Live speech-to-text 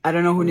I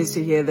don't know who needs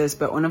to hear this,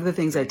 but one of the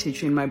things I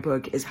teach you in my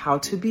book is how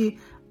to be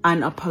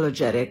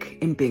unapologetic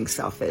in being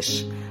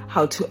selfish,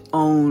 how to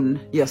own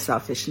your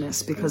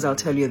selfishness. Because I'll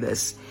tell you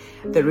this,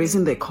 the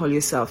reason they call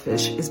you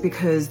selfish is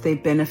because they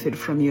benefit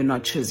from you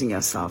not choosing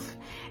yourself.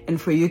 And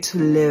for you to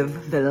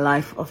live the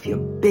life of your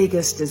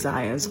biggest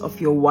desires, of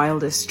your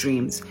wildest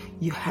dreams,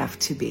 you have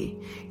to be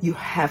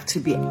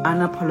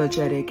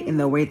unapologetic in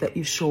the way that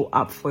you show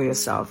up for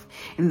yourself,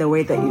 in the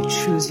way that you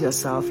choose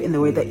yourself, in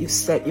the way that you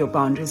set your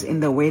boundaries,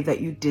 in the way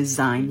that you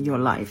design your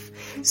life.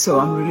 So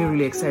I'm really,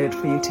 really excited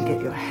for you to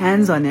get your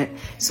hands on it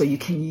so you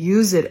can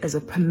use it as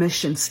a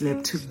permission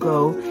slip to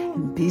go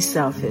and be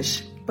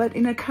selfish, but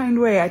in a kind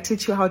way. I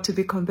teach you how to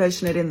be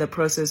compassionate in the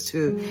process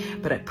too.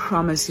 But I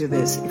promise you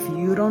this, if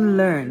you don't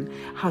learn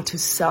how to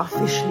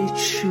selfishly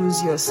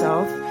choose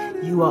yourself,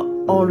 you are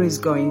always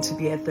going to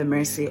be at the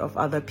mercy of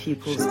other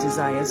people's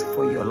desires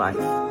for your life.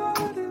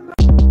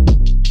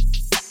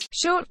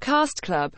 Shortcast Club.